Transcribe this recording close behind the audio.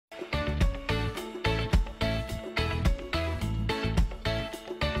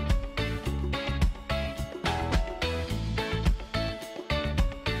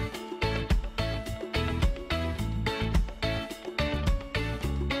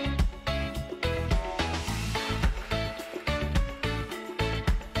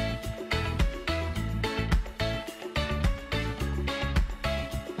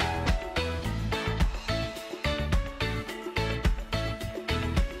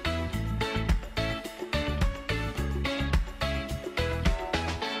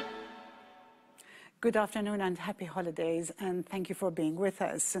Good afternoon and happy holidays, and thank you for being with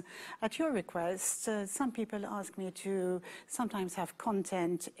us. At your request, some people ask me to sometimes have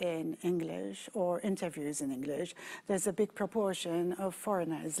content in English or interviews in English. There's a big proportion of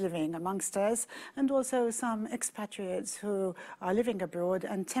foreigners living amongst us, and also some expatriates who are living abroad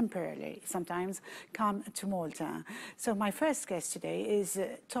and temporarily sometimes come to Malta. So my first guest today is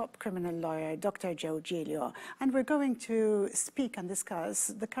top criminal lawyer Dr. Joe Giglio, and we're going to speak and discuss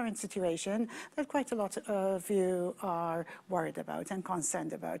the current situation that quite a lot of you are worried about and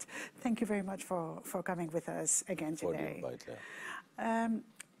concerned about. Thank you very much for coming with us again today.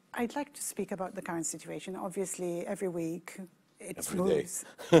 I'd like to speak about the current situation. Obviously, every week it moves,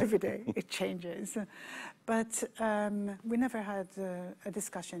 every day it changes. But we never had a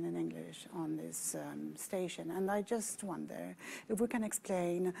discussion in English on this station, and I just wonder if we can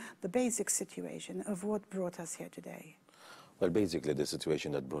explain the basic situation of what brought us here today. Well, basically, the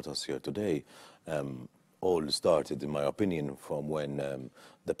situation that brought us here today all started, in my opinion, from when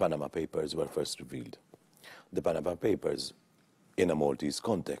the Panama Papers were first revealed. The Panama Papers, in a Maltese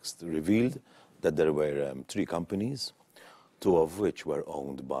context, revealed that there were 3 companies, 2 of which were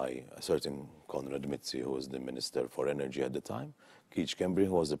owned by a certain Conrad Mitzi, who was the Minister for Energy at the time, Keith Kembry,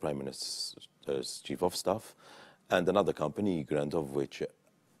 who was the Prime Minister's Chief of Staff, and another company, Grant, of which,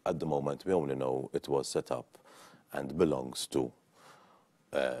 at the moment, we only know it was set up and belongs to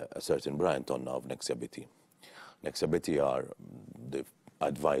a certain Brian Tonna of Nexabiti. Nexabiti are the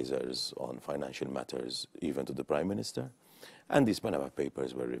advisors on financial matters, even to the Prime Minister, and these Panama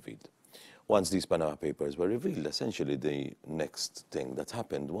Papers were revealed. Once these Panama Papers were revealed, essentially the next thing that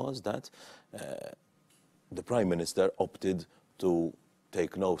happened was that the Prime Minister opted to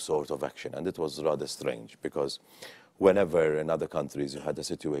take no sort of action, and it was rather strange, because whenever in other countries you had a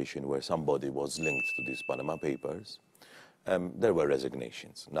situation where somebody was linked to these Panama Papers, there were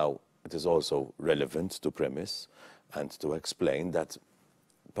resignations. Now, it is also relevant to premise and to explain that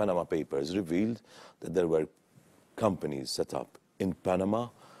Panama Papers revealed that there were companies set up in Panama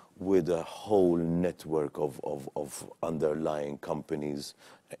with a whole network of underlying companies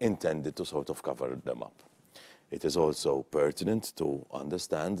intended to sort of cover them up. It is also pertinent to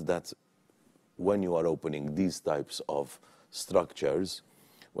understand that when you are opening these types of structures,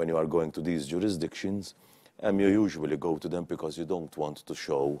 when you are going to these jurisdictions, you usually go to them because you don't want to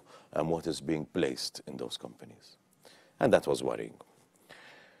show what is being placed in those companies. And that was worrying.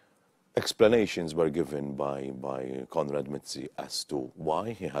 Explanations were given by Conrad Mitzi as to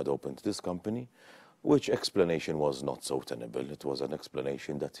why he had opened this company, which explanation was not so tenable. It was an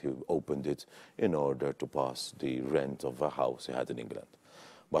explanation that he opened it in order to pass the rent of a house he had in England.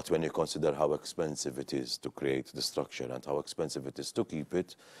 But when you consider how expensive it is to create the structure and how expensive it is to keep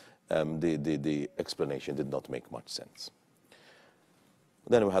it, the explanation did not make much sense.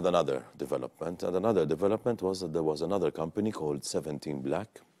 Then we had another development, and another development was that there was another company called 17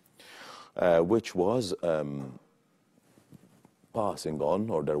 Black, which was passing on,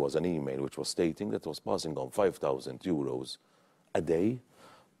 or there was an email which was stating that it was passing on €5,000 a day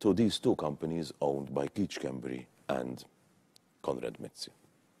to these 2 companies owned by Keith Kembry and Conrad Mitzi.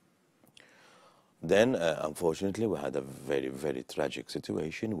 Then, unfortunately, we had a very, very tragic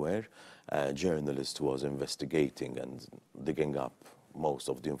situation where a journalist who was investigating and digging up most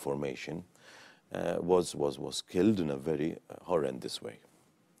of the information was killed in a very horrendous way.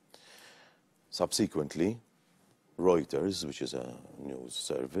 Subsequently, Reuters, which is a news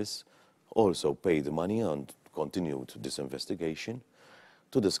service, also paid money and continued this investigation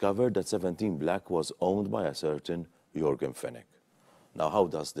to discover that 17 Black was owned by a certain Jürgen Fenech. Now, how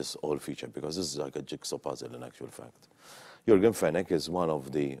does this all feature? Because this is like a jigsaw puzzle in actual fact. Jürgen Fenech is one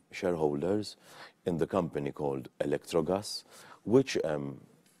of the shareholders in the company called Electrogas, which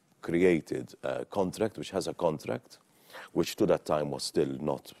created a contract, which has a contract, which to that time was still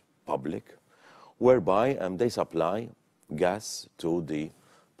not public, whereby they supply gas to the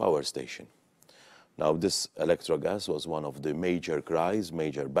power station. Now, this Electrogas was one of the major cries,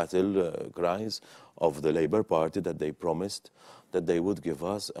 major battle cries of the Labour Party, that they promised that they would give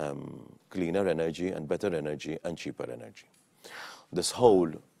us cleaner energy and better energy and cheaper energy. This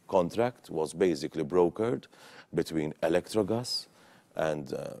whole contract was basically brokered between Electrogas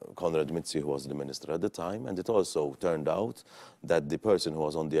and Conrad Mitzi, who was the minister at the time, and it also turned out that the person who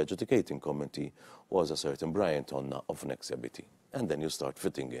was on the adjudicating committee was a certain Brian Tonna of Nexabiti. And then you start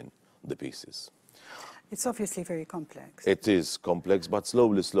fitting in the pieces. It's obviously very complex. It is complex, but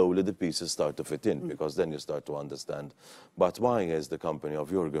slowly, slowly the pieces start to fit in, because then you start to understand, but why is the company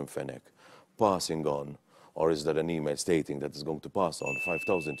of Jürgen Fenech passing on, or is there an email stating that it's going to pass on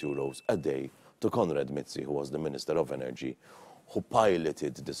 €5,000 a day to Conrad Mitzi, who was the Minister of Energy, who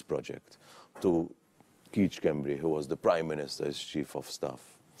piloted this project to Keith Kembry, who was the Prime Minister's Chief of Staff.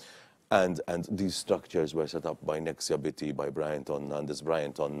 And these structures were set up by Nexia Biti, by Brian Tonna, and this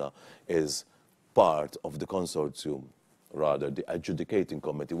Brian Tonna is part of the consortium, rather the adjudicating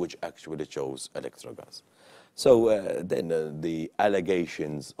committee, which actually chose Electrogas. So then the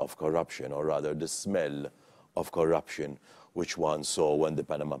allegations of corruption, or rather the smell of corruption, which one saw when the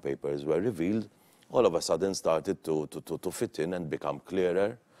Panama Papers were revealed, all of a sudden started to fit in and become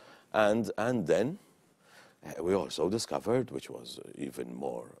clearer. And then we also discovered, which was even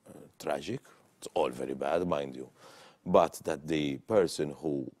more tragic, it's all very bad, mind you, but that the person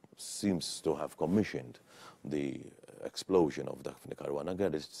who seems to have commissioned the explosion of Daphne Caruana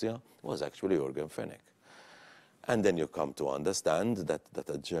Galizia was actually Jürgen Fenech. And then you come to understand that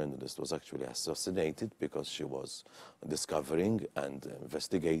a journalist was actually assassinated because she was discovering and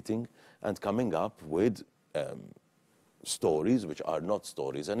investigating and coming up with stories which are not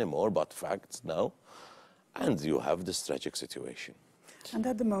stories anymore, but facts now. And you have this tragic situation. And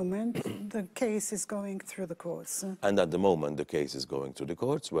at the moment, the case is going through the courts. And at the moment, the case is going through the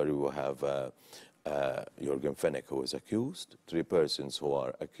courts, where you will have Jürgen Fenech, who is accused, 3 persons who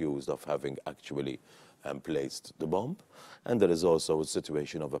are accused of having actually placed the bomb. And there is also a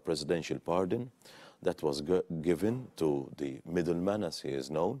situation of a presidential pardon that was given to the middleman, as he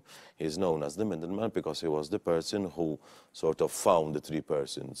is known. He is known as the middleman because he was the person who sort of found the 3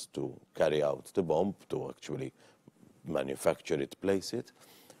 persons to carry out the bomb, to actually manufacture it, place it.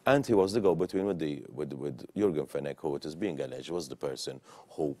 And he was the go-between with Jürgen Fenech, who it is being alleged was the person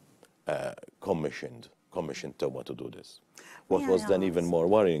who commissioned Toma to do this. What was then even more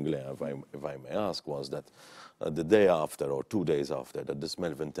worryingly, if I may ask, was that the day after, or 2 days after, that this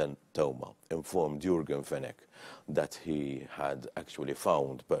Melvin Toma informed Jürgen Fenech that he had actually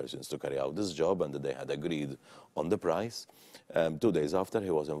found persons to carry out this job and that they had agreed on the price. 2 days after,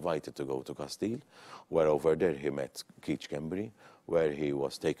 he was invited to go to Castile, where over there he met Keith Kembry, where he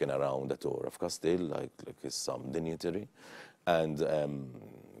was taken around the tour of Castile, like some dignitary, and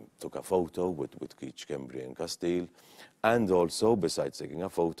took a photo with Keith Kembry in Castile. And also, besides taking a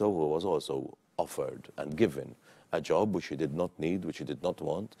photo, he was also offered and given a job which he did not need, which he did not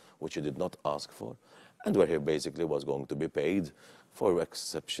want, which he did not ask for, and where he basically was going to be paid for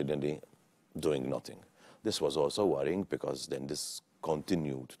exceptionally doing nothing. This was also worrying because then this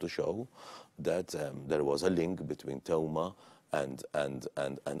continued to show that there was a link between Toma and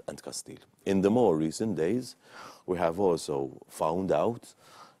Castile. In the more recent days, we have also found out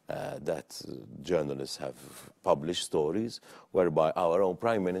that journalists have published stories whereby our own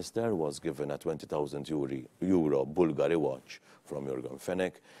Prime Minister was given a 20,000 euro Bulgari watch from Jürgen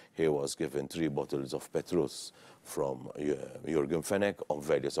Fenech. He was given 3 bottles of Petrus from Jürgen Fenech on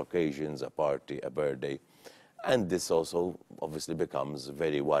various occasions, a party, a birthday. And this also obviously becomes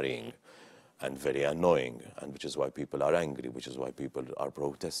very worrying and very annoying, and which is why people are angry, which is why people are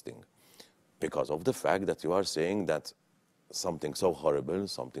protesting, because of the fact that you are saying that something so horrible,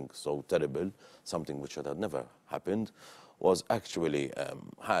 something so terrible, something which had never happened, was actually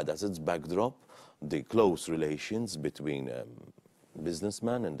had as its backdrop the close relations between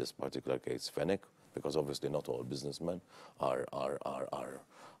businessmen, in this particular case Fenech, because obviously not all businessmen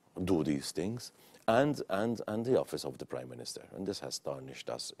do these things, and the office of the Prime Minister. And this has tarnished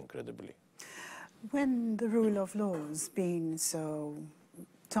us incredibly. When the rule of law has been so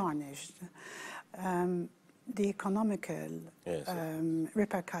tarnished, the economical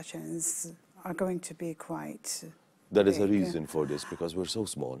repercussions are going to be quite There is big. a reason for this, because we're so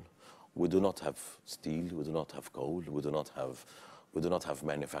small. We do not have steel, we do not have coal, we do not have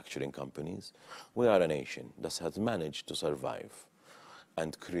manufacturing companies. We are a nation that has managed to survive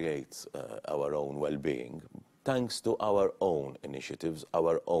and create our own well-being thanks to our own initiatives,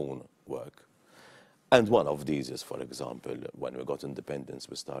 our own work. And one of these is, for example, when we got independence,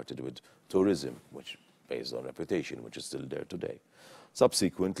 we started with tourism, which based on reputation, which is still there today.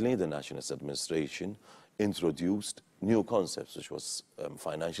 Subsequently, the Nationalist administration introduced new concepts, which was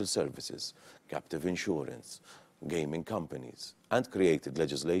financial services, captive insurance, gaming companies, and created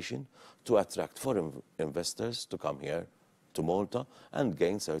legislation to attract foreign investors to come here to Malta and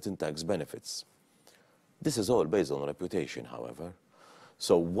gain certain tax benefits. This is all based on reputation, however.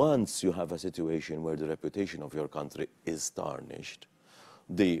 So once you have a situation where the reputation of your country is tarnished,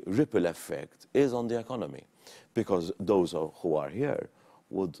 the ripple effect is on the economy, because those who are here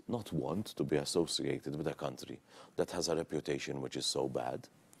would not want to be associated with a country that has a reputation which is so bad.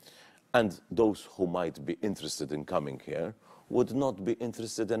 And those who might be interested in coming here would not be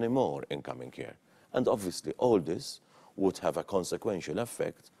interested anymore in coming here. And obviously all this would have a consequential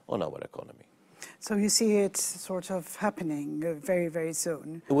effect on our economy. So you see it sort of happening very, very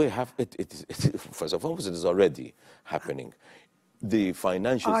soon. We have first of all, it is already happening. The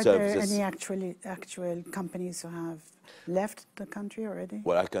financial Are services. there any actual companies who have left the country already?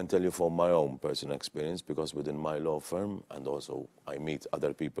 Well, I can tell you from my own personal experience, because within my law firm, and also I meet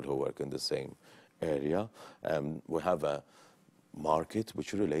other people who work in the same area, we have a market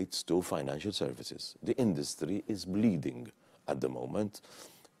which relates to financial services. The industry is bleeding at the moment.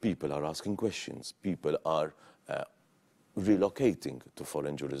 People are asking questions. People are relocating to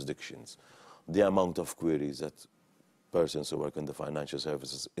foreign jurisdictions. The amount of queries that persons who work in the financial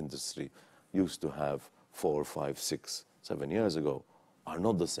services industry used to have 4, 5, 6, 7 years ago are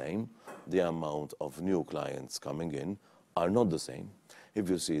not the same. The amount of new clients coming in are not the same. If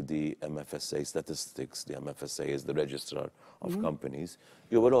you see the MFSA statistics, the MFSA is the registrar of companies,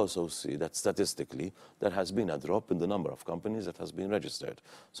 you will also see that statistically there has been a drop in the number of companies that has been registered.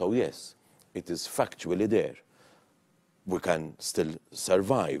 So yes, it is factually there. We can still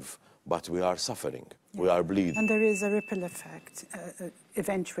survive, but we are suffering. We are bleeding. And there is a ripple effect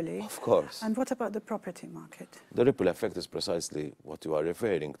eventually. Of course. And what about the property market? The ripple effect is precisely what you are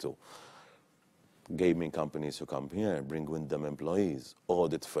referring to. Gaming companies who come here bring with them employees.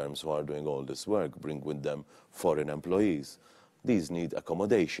 Audit firms who are doing all this work bring with them foreign employees. These need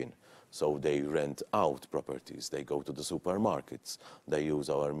accommodation. So they rent out properties, they go to the supermarkets, they use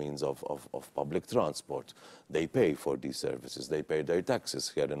our means of public transport, they pay for these services, they pay their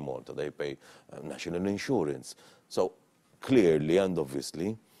taxes here in Malta, they pay national insurance. So clearly and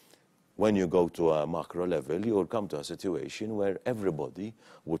obviously, when you go to a macro level, you will come to a situation where everybody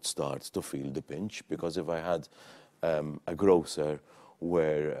would start to feel the pinch, because if I had a grocer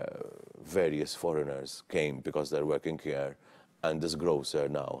where various foreigners came because they're working here, and this grocer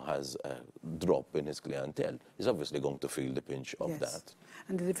now has a drop in his clientele, he's obviously going to feel the pinch of that.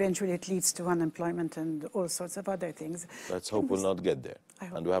 And eventually it leads to unemployment and all sorts of other things. Let's hope we'll not get there,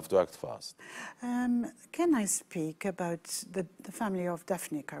 and we have to act fast. Can I speak about the family of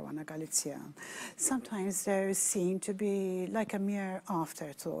Daphne Caruana Galizia? Sometimes they're seen to be like a mere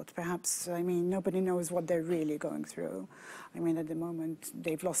afterthought. Perhaps, I mean, nobody knows what they're really going through. I mean, at the moment,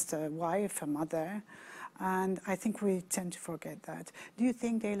 they've lost a wife, a mother, and I think we tend to forget that. Do you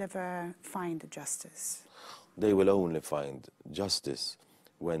think they'll ever find justice? They will only find justice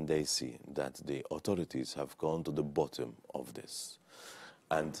when they see that the authorities have gone to the bottom of this.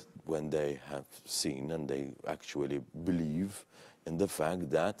 And when they have seen and they actually believe in the fact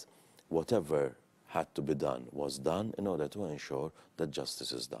that whatever had to be done was done in order to ensure that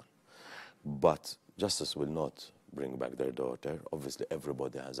justice is done. But justice will not bring back their daughter. Obviously,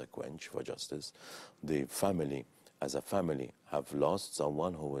 everybody has a quench for justice. The family, as a family, have lost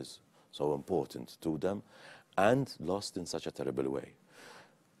someone who was so important to them and lost in such a terrible way.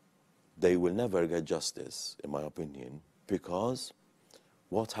 They will never get justice, in my opinion, because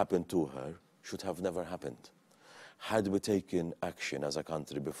what happened to her should have never happened. Had we taken action as a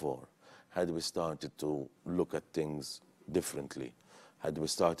country before, had we started to look at things differently, had we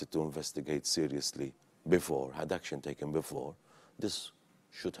started to investigate seriously before, had action taken before, this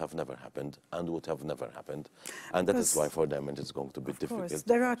should have never happened and would have never happened. And that is why for them it is going to be difficult. Of course,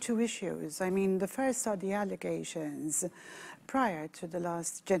 there are two issues. I mean, the first are the allegations prior to the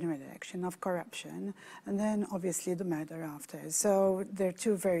last general election of corruption, and then obviously the murder after. So they're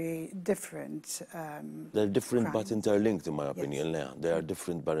two very different They're different crimes. but interlinked, in my opinion. Yes. Yeah, they are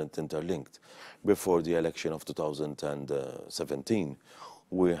different but interlinked. Before the election of 2017,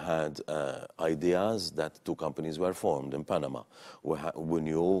 we had ideas that two companies were formed in Panama. We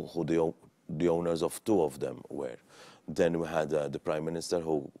knew who the owners of two of them were. Then we had the Prime Minister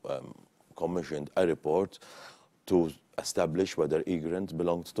who commissioned a report to establish whether Egrant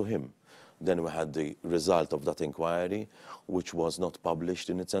belonged to him. Then we had the result of that inquiry, which was not published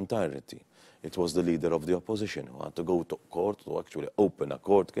in its entirety. It was the leader of the opposition who had to go to court to actually open a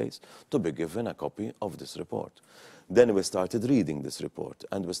court case to be given a copy of this report. Then we started reading this report,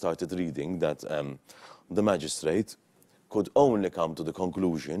 and we started reading that the magistrate could only come to the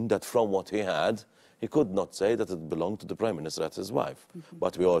conclusion that from what he had, he could not say that it belonged to the Prime Minister as his wife.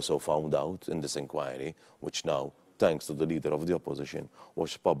 But we also found out in this inquiry, which now, thanks to the leader of the opposition,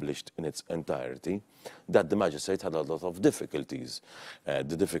 was published in its entirety, that the magistrate had a lot of difficulties. The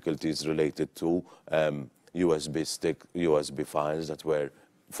difficulties related to USB files that were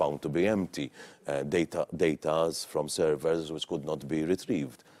found to be empty, data from servers which could not be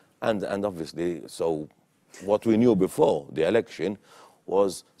retrieved. And obviously, so what we knew before the election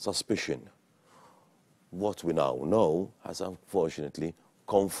was suspicion. What we now know has unfortunately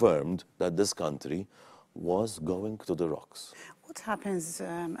confirmed that this country was going to the rocks. What happens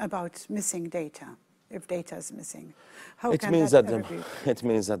about missing data, if data is missing? How It can means that that ever be? it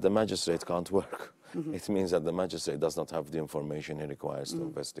means that the magistrate can't work. It means that the magistrate does not have the information he requires to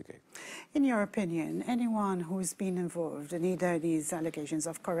investigate. In your opinion, anyone who's been involved in either these allegations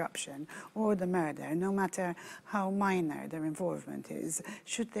of corruption or the murder, no matter how minor their involvement is,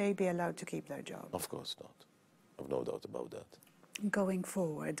 should they be allowed to keep their job? Of course not. I've no doubt about that. Going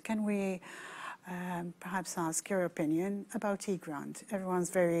forward, can we perhaps ask your opinion about E-Grant?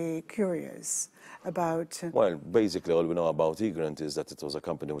 Everyone's very curious about... Well, basically all we know about E-Grant is that it was a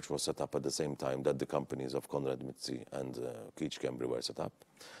company which was set up at the same time that the companies of Conrad Mitzi and Keach Kembry were set up.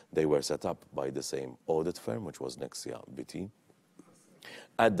 They were set up by the same audit firm, which was Nexia BT.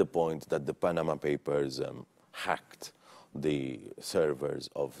 At the point that the Panama Papers hacked the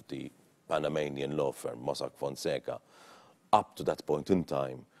servers of the Panamanian law firm, Mossack Fonseca, up to that point in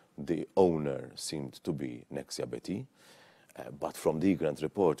time, the owner seemed to be Nexia BT. But from the E-Grant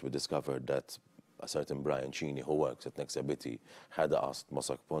report, we discovered that a certain Brian Cheney, who works at Nexia BT, had asked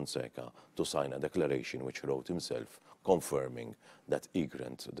Mossack Fonseca to sign a declaration which he wrote himself, confirming that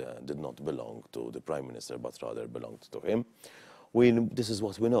E-Grant did not belong to the Prime Minister, but rather belonged to him. This is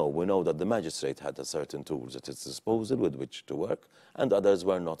what we know. We know that the magistrate had a certain tools at his disposal with which to work, and others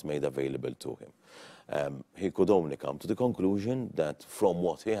were not made available to him. He could only come to the conclusion that from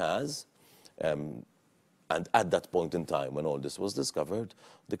what he has, and at that point in time when all this was discovered,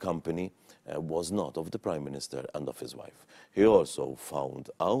 the company was not of the Prime Minister and of his wife. He also found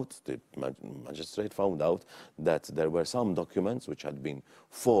out, the magistrate found out, that there were some documents which had been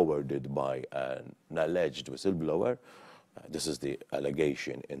forwarded by an alleged whistleblower. This is the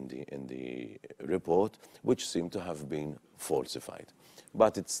allegation in the report, which seemed to have been falsified.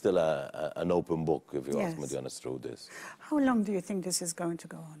 But it's still an open book, if you ask me to be honest, through this. How long do you think this is going to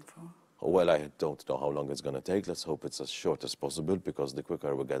go on for? Well, I don't know how long it's going to take. Let's hope it's as short as possible, because the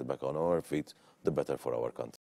quicker we get back on our feet, the better for our country.